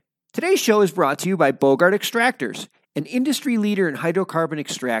Today's show is brought to you by Bogart Extractors, an industry leader in hydrocarbon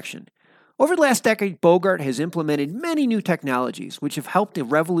extraction. Over the last decade, Bogart has implemented many new technologies which have helped to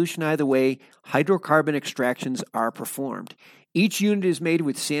revolutionize the way hydrocarbon extractions are performed. Each unit is made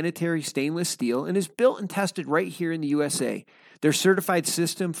with sanitary stainless steel and is built and tested right here in the USA. Their certified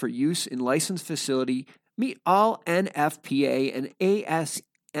system for use in licensed facility meet all NFPA and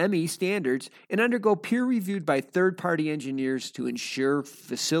ASME standards and undergo peer reviewed by third-party engineers to ensure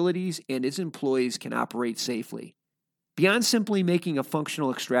facilities and its employees can operate safely. Beyond simply making a functional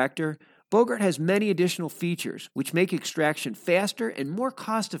extractor, Bogart has many additional features which make extraction faster and more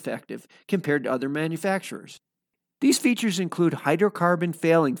cost-effective compared to other manufacturers. These features include hydrocarbon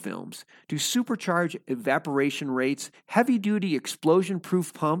failing films to supercharge evaporation rates, heavy-duty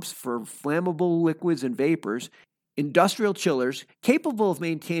explosion-proof pumps for flammable liquids and vapors, industrial chillers capable of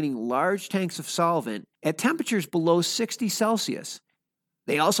maintaining large tanks of solvent at temperatures below 60 Celsius.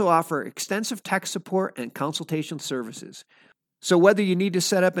 They also offer extensive tech support and consultation services. So whether you need to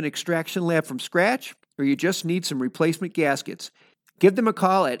set up an extraction lab from scratch or you just need some replacement gaskets, give them a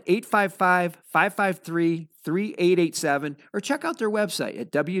call at 855-553-3887 or check out their website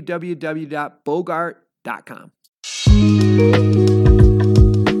at www.bogart.com.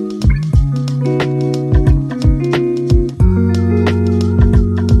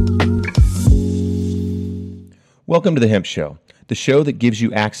 Welcome to The Hemp Show, the show that gives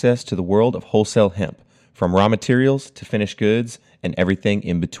you access to the world of wholesale hemp, from raw materials to finished goods and everything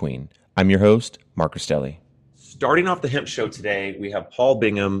in between. I'm your host, Mark Rostelli. Starting off The Hemp Show today, we have Paul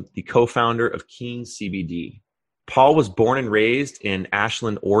Bingham, the co-founder of Keene CBD. Paul was born and raised in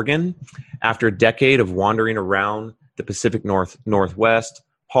Ashland, Oregon. After a decade of wandering around the Pacific Northwest,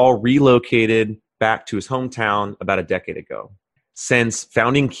 Paul relocated back to his hometown about a decade ago. Since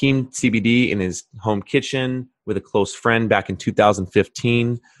founding Keene CBD in his home kitchen with a close friend back in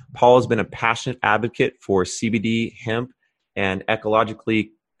 2015, Paul has been a passionate advocate for CBD, hemp, and ecologically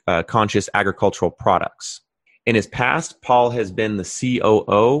conscious agricultural products. In his past, Paul has been the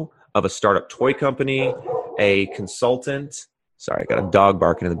COO of a startup toy company, a consultant. Sorry, I got a dog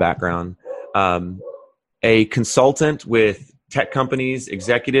barking in the background. A consultant with tech companies,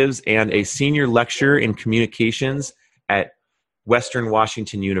 executives, and a senior lecturer in communications at Western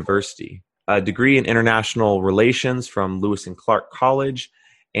Washington University. A degree in international relations from Lewis and Clark College,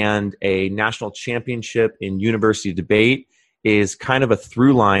 and a national championship in university debate is kind of a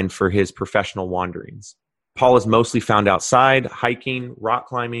through line for his professional wanderings. Paul is mostly found outside, hiking, rock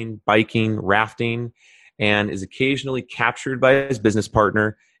climbing, biking, rafting, and is occasionally captured by his business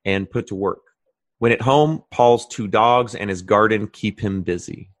partner and put to work. When at home, Paul's 2 dogs and his garden keep him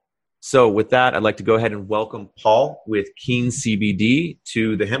busy. So with that, I'd like to go ahead and welcome Paul with Keene CBD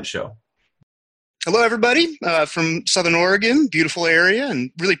to The Hemp Show. Hello, everybody from Southern Oregon, beautiful area, and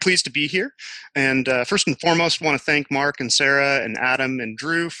really pleased to be here. And first and foremost, want to thank Mark and Sarah and Adam and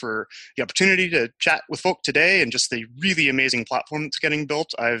Drew for the opportunity to chat with folk today and just the really amazing platform that's getting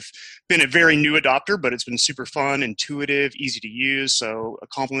built. I've been a very new adopter, but it's been super fun, intuitive, easy to use. So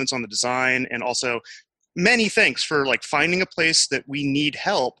compliments on the design, and also many thanks for finding a place that we need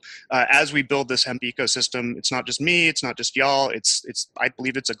help as we build this hemp ecosystem. It's not just me, it's not just y'all, it's I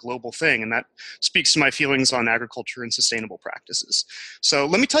believe it's a global thing, and that speaks to my feelings on agriculture and sustainable practices. So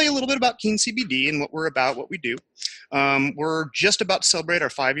let me tell you a little bit about Keene CBD and what we're about, what we do. We're just about to celebrate our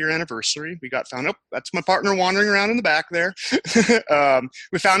 5-year anniversary. We got founded, that's my partner wandering around in the back there.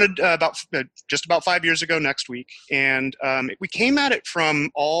 We founded just about 5 years ago next week, and we came at it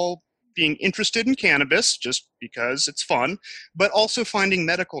from all being interested in cannabis just because it's fun, but also finding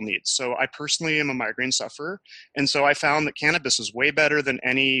medical needs. So I personally am a migraine sufferer, and so I found that cannabis is way better than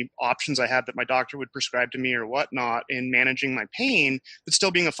any options I had that my doctor would prescribe to me or whatnot in managing my pain, but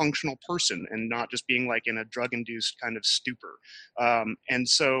still being a functional person and not just being in a drug-induced kind of stupor. And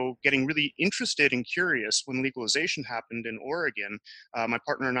so getting really interested and curious when legalization happened in Oregon, my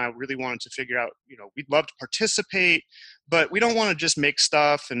partner and I really wanted to figure out, we'd love to participate, but we don't want to just make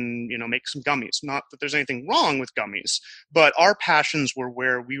stuff and, make some gummies. Not that there's anything wrong with gummies, but our passions were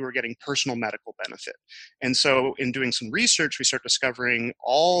where we were getting personal medical benefit. And so in doing some research, we start discovering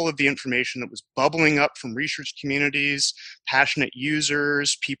all of the information that was bubbling up from research communities, passionate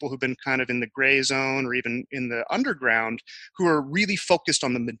users, people who've been kind of in the gray zone or even in the underground, who are really focused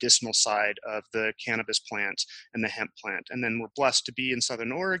on the medicinal side of the cannabis plant and the hemp plant. And then we're blessed to be in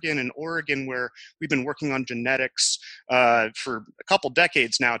Southern Oregon, where we've been working on genetics for a couple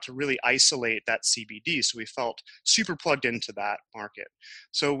decades now to really isolate that CBD. So we felt super plugged into that market.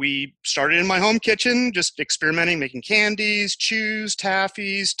 So we started in my home kitchen, just experimenting, making candies, chews,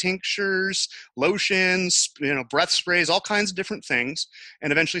 taffies, tinctures, lotions, breath sprays, all kinds of different things,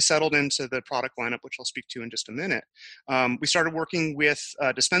 and eventually settled into the product lineup, which I'll speak to in just a minute. We started working with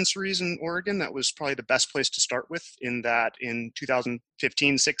dispensaries in Oregon. That was probably the best place to start with, in that in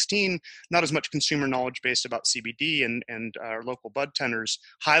 2015, 16, not as much consumer knowledge based about CBD, and our local bud tenders,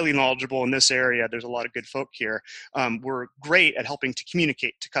 highly knowledgeable in this area. There's a lot of good folk here. We're great at helping to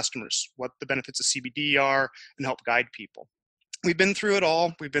communicate to customers what the benefits of CBD are and help guide people. We've been through it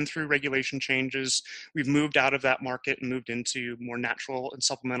all. We've been through regulation changes. We've moved out of that market and moved into more natural and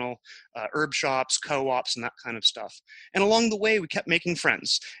supplemental herb shops, co-ops, and that kind of stuff. And along the way, we kept making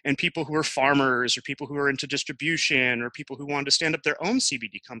friends, and people who are farmers, or people who are into distribution, or people who wanted to stand up their own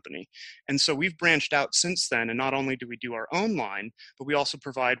CBD company. And so we've branched out since then, and not only do we do our own line, but we also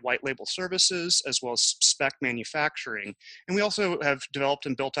provide white label services as well as spec manufacturing. And we also have developed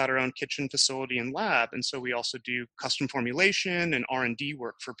and built out our own kitchen facility and lab, and so we also do custom formulation and R&D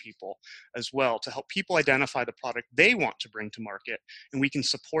work for people as well, to help people identify the product they want to bring to market, and we can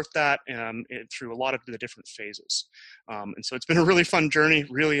support that through a lot of the different phases. And so it's been a really fun journey,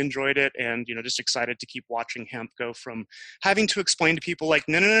 really enjoyed it, and just excited to keep watching hemp go from having to explain to people like,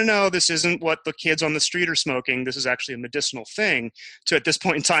 no, this isn't what the kids on the street are smoking, this is actually a medicinal thing, to at this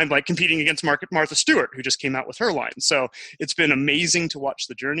point in time like competing against Martha Stewart, who just came out with her line. So it's been amazing to watch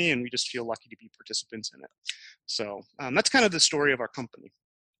the journey, and we just feel lucky to be participants in it. So that's kind of the story of our company.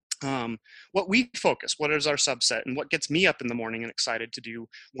 What we focus, what is our subset, and what gets me up in the morning and excited to do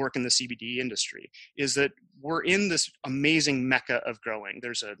work in the CBD industry, is that we're in this amazing mecca of growing.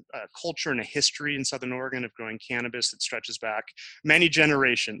 There's a culture and a history in Southern Oregon of growing cannabis that stretches back many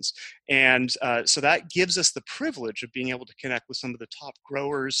generations. And so that gives us the privilege of being able to connect with some of the top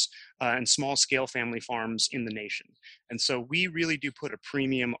growers and small scale family farms in the nation. And so we really do put a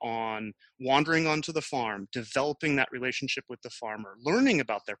premium on wandering onto the farm, developing that relationship with the farmer, learning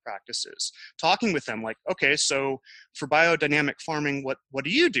about their practices, talking with them like, okay, so for biodynamic farming, what do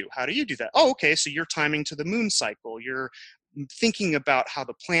you do? How do you do that? Oh, okay, so you're timing to the moon cycle. You're thinking about how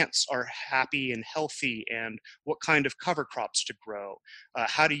the plants are happy and healthy, and what kind of cover crops to grow,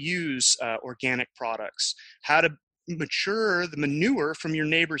 how to use organic products, how to mature the manure from your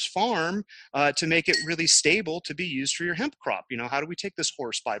neighbor's farm to make it really stable to be used for your hemp crop. How do we take this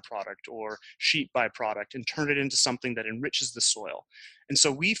horse byproduct or sheep byproduct and turn it into something that enriches the soil? And so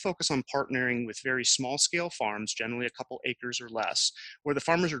we focus on partnering with very small scale farms, generally a couple acres or less, where the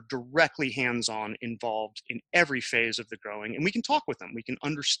farmers are directly hands-on involved in every phase of the growing. And we can talk with them. We can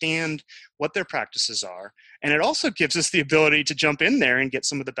understand what their practices are. And it also gives us the ability to jump in there and get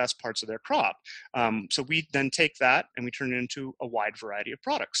some of the best parts of their crop. So we then take that and we turn it into a wide variety of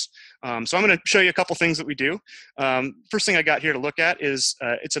products. So I'm going to show you a couple things that we do. First thing I got here to look at is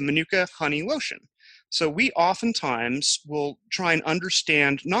it's a Manuka honey lotion. So we oftentimes will try and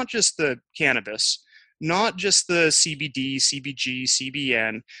understand not just the cannabis, not just the CBD, CBG,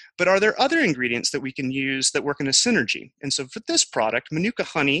 CBN, but are there other ingredients that we can use that work in a synergy? And so for this product, Manuka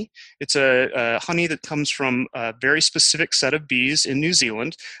honey, it's a honey that comes from a very specific set of bees in New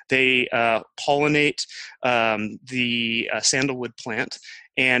Zealand. They pollinate the sandalwood plant,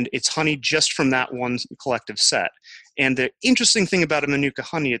 and it's honey just from that one collective set. And the interesting thing about a Manuka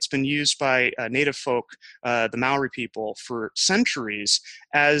honey, it's been used by native folk, the Maori people, for centuries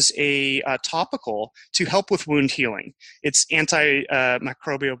as a topical to help with wound healing. It's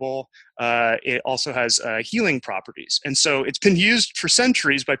antimicrobial. It also has healing properties. And so it's been used for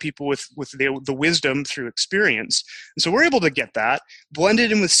centuries by people with the wisdom through experience. And so we're able to get that, blend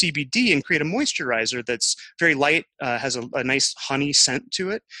it in with CBD, and create a moisturizer that's very light, has a nice honey scent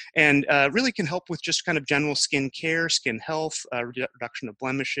to it, and really can help with just kind of general skin care, skin health, reduction of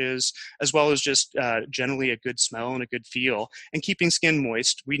blemishes, as well as just generally a good smell and a good feel, and keeping skin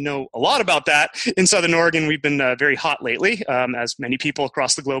moist. We know a lot about that in Southern Oregon. We've been very hot lately, as many people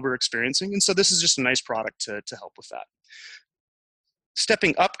across the globe are experiencing. And so this is just a nice product to help with that.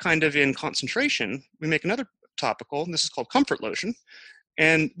 Stepping up kind of in concentration, we make another topical, and this is called Comfort Lotion.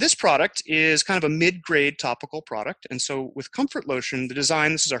 And this product is kind of a mid-grade topical product. And so with Comfort Lotion, the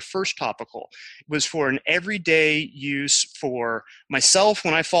design, this is our first topical, was for an everyday use for myself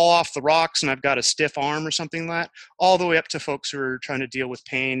when I fall off the rocks and I've got a stiff arm or something like that, all the way up to folks who are trying to deal with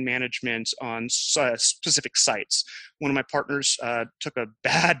pain management on specific sites. One of my partners took a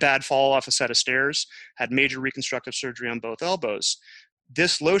bad fall off a set of stairs, had major reconstructive surgery on both elbows.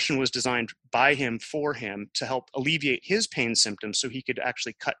 This lotion was designed by him for him to help alleviate his pain symptoms so he could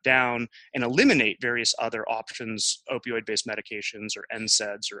actually cut down and eliminate various other options, opioid-based medications or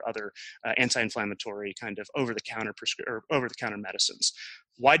NSAIDs or other anti-inflammatory kind of over-the-counter medicines.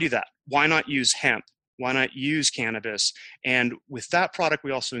 Why do that? Why not use hemp? Why not use cannabis? And with that product, we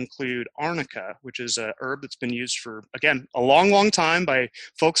also include arnica, which is a herb that's been used for, again, a long, long time by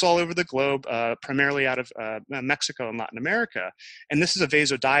folks all over the globe, primarily out of Mexico and Latin America. And this is a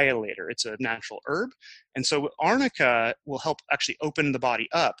vasodilator. It's a natural herb. And so arnica will help actually open the body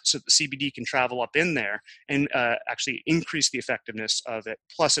up so that the CBD can travel up in there and actually increase the effectiveness of it.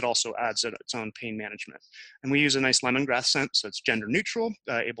 Plus, it also adds its own pain management. And we use a nice lemongrass scent, so it's gender neutral,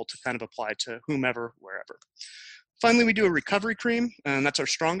 able to kind of apply to whomever, wherever. Finally, we do a recovery cream, and that's our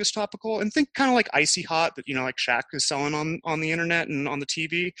strongest topical. And think kind of like Icy Hot that, like Shaq is selling on the internet and on the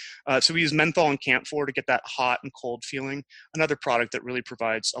TV. So we use menthol and camphor to get that hot and cold feeling. Another product that really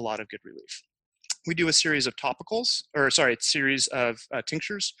provides a lot of good relief. We do a series of series of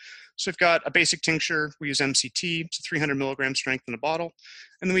tinctures. So we've got a basic tincture. We use MCT, it's a 300 milligram strength in a bottle.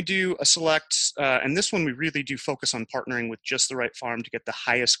 And then we do a select, and this one we really do focus on partnering with just the right farm to get the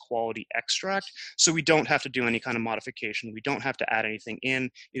highest quality extract. So we don't have to do any kind of modification. We don't have to add anything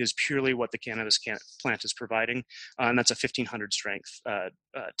in. It is purely what the cannabis plant is providing. And that's a 1500 strength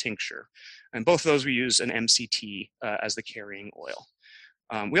tincture. And both of those we use an MCT as the carrying oil.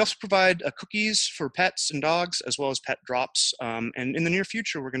 We also provide cookies for pets and dogs, as well as pet drops. And in the near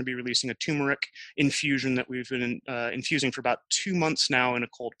future, we're going to be releasing a turmeric infusion that we've been infusing for about 2 months now in a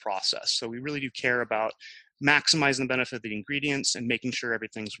cold process. So we really do care about maximizing the benefit of the ingredients and making sure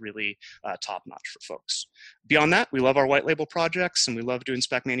everything's really top-notch for folks. Beyond that, we love our white label projects, and we love doing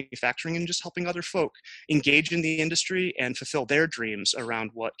spec manufacturing and just helping other folk engage in the industry and fulfill their dreams around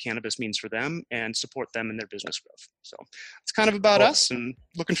what cannabis means for them and support them in their business growth. So it's kind of about us, and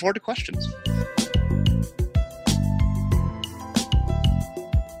looking forward to questions.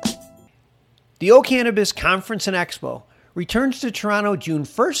 The O Cannabis Conference and Expo returns to Toronto June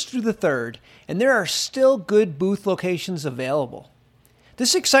 1st through the 3rd, and there are still good booth locations available.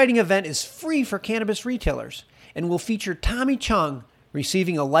 This exciting event is free for cannabis retailers and will feature Tommy Chung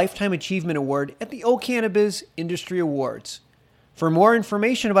receiving a Lifetime Achievement Award at the O Cannabis Industry Awards. For more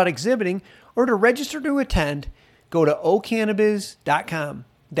information about exhibiting or to register to attend, go to ocannabis.com.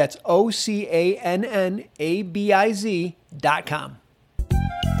 That's OCANNABIZ.com.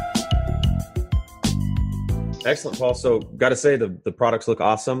 Excellent, Paul. So got to say the products look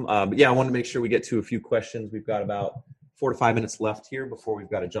awesome. But yeah, I want to make sure we get to a few questions. We've got about 4 to 5 minutes left here before we've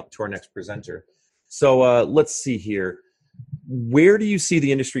got to jump to our next presenter. So let's see here. Where do you see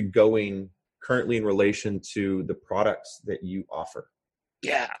the industry going currently in relation to the products that you offer?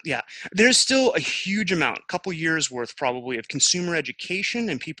 Yeah. There's still a huge amount, a couple years worth probably, of consumer education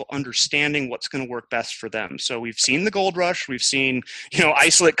and people understanding what's going to work best for them. So we've seen the gold rush. We've seen,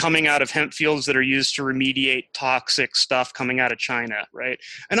 isolate coming out of hemp fields that are used to remediate toxic stuff coming out of China, right?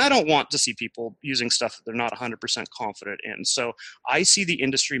 And I don't want to see people using stuff that they're not 100% confident in. So I see the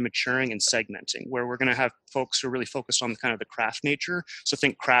industry maturing and segmenting, where we're going to have folks who are really focused on kind of the craft nature. So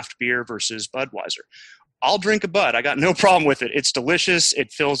think craft beer versus Budweiser. I'll drink a Bud. I got no problem with it. It's delicious.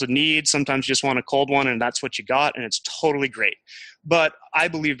 It fills a need. Sometimes you just want a cold one, and that's what you got, and it's totally great. But I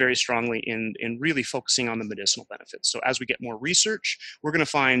believe very strongly in really focusing on the medicinal benefits. So as we get more research, we're going to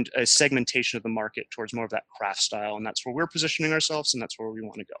find a segmentation of the market towards more of that craft style, and that's where we're positioning ourselves, and that's where we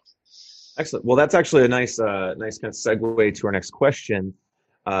want to go. Excellent. Well, that's actually a nice kind of segue to our next question.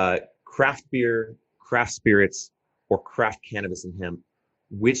 Craft beer, craft spirits, or craft cannabis and hemp,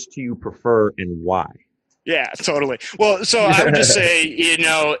 which do you prefer and why? Yeah, totally. Well, so I would just say,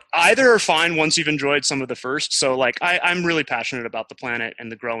 either are fine once you've enjoyed some of the first. So I'm really passionate about the planet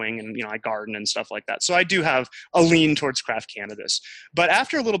and the growing, and, I garden and stuff like that. So I do have a lean towards craft cannabis. But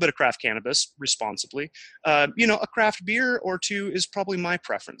after a little bit of craft cannabis, responsibly, a craft beer or two is probably my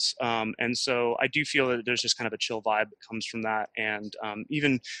preference. And so I do feel that there's just kind of a chill vibe that comes from that. And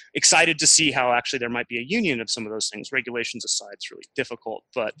even excited to see how actually there might be a union of some of those things. Regulations aside, it's really difficult.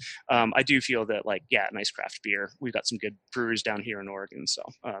 But I do feel that nice craft beer. We've got some good breweries down here in Oregon. So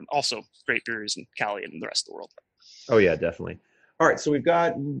also great breweries in Cali and the rest of the world. Oh yeah, definitely. All right. So we've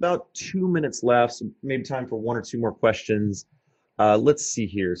got about 2 minutes left. So maybe time for 1 or 2 more questions. Let's see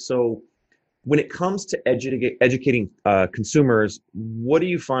here. So when it comes to educating consumers, what do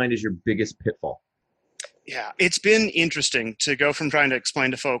you find is your biggest pitfall? Yeah, it's been interesting to go from trying to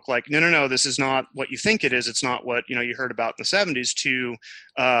explain to folk like, no, this is not what you think it is. It's not what, you heard about in the 70s to,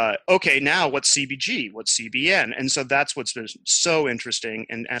 okay, now what's CBG? What's CBN? And so that's what's been so interesting,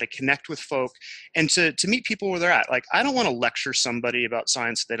 and to connect with folk and to meet people where they're at. Like, I don't want to lecture somebody about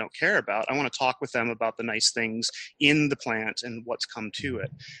science that they don't care about. I want to talk with them about the nice things in the plant and what's come to it.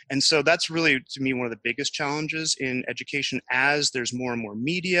 And so that's really, to me, one of the biggest challenges in education as there's more and more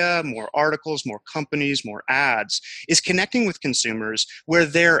media, more articles, more companies, more ads, is connecting with consumers where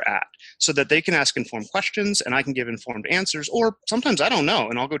they're at so that they can ask informed questions and I can give informed answers. Or sometimes I don't know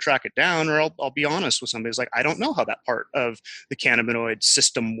and I'll go track it down, or I'll be honest with somebody who's like, I don't know how that part of the cannabinoid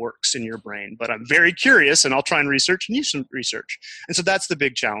system works in your brain, but I'm very curious and I'll try and research and use some research. And so that's the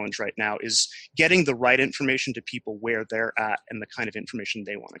big challenge right now, is getting the right information to people where they're at and the kind of information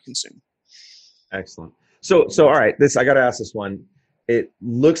they want to consume. Excellent. So all right, I got to ask this one. It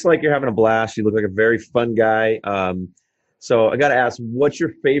looks like you're having a blast. You look like a very fun guy. So I got to ask, what's your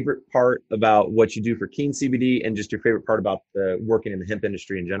favorite part about what you do for Keen CBD, and just your favorite part about working in the hemp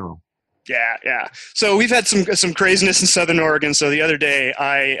industry in general? Yeah. So we've had some craziness in Southern Oregon. So the other day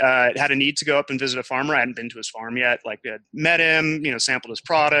I had a need to go up and visit a farmer. I hadn't been to his farm yet. Like, I had met him, sampled his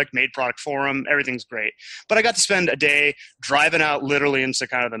product, made product for him. Everything's great. But I got to spend a day driving out literally into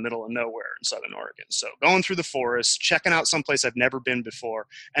kind of the middle of nowhere in Southern Oregon. So going through the forest, checking out someplace I've never been before,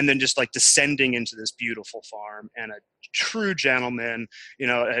 and then just like descending into this beautiful farm, and a true gentleman,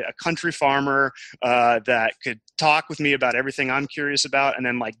 a country farmer that could talk with me about everything I'm curious about, and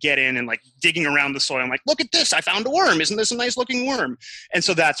then like get in and like digging around the soil. I'm like, look at this, I found a worm. Isn't this a nice looking worm? And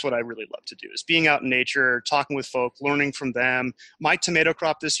so that's what I really love to do, is being out in nature, talking with folk, learning from them. My tomato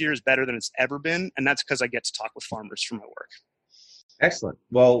crop this year is better than it's ever been, and that's because I get to talk with farmers from my work. Excellent.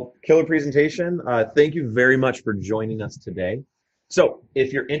 Well, killer presentation. Thank you very much for joining us today. So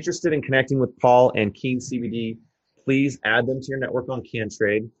if you're interested in connecting with Paul and Keen CBD, please add them to your network on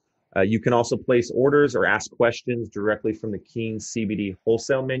CanTrade. You can also place orders or ask questions directly from the Keen CBD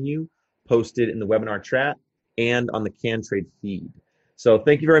wholesale menu posted in the webinar chat and on the CanTrade feed. So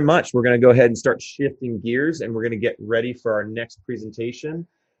thank you very much. We're going to go ahead and start shifting gears, and we're going to get ready for our next presentation.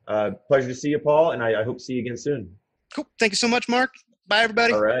 Pleasure to see you, Paul, and I hope to see you again soon. Cool. Thank you so much, Mark. Bye,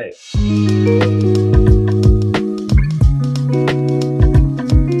 everybody. All right.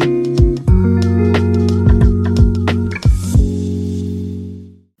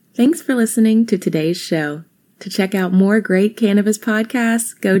 Thanks for listening to today's show. To check out more great cannabis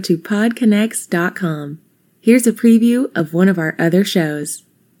podcasts, go to podconnects.com. Here's a preview of one of our other shows.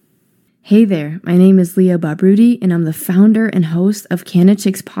 Hey there, my name is Leo Babrudi, and I'm the founder and host of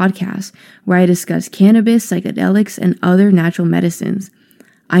CannaChicks podcast, where I discuss cannabis, psychedelics, and other natural medicines.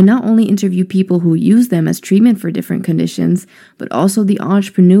 I not only interview people who use them as treatment for different conditions, but also the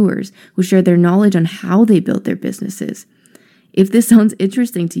entrepreneurs who share their knowledge on how they built their businesses. If this sounds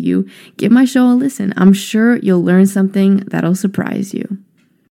interesting to you, give my show a listen. I'm sure you'll learn something that'll surprise you.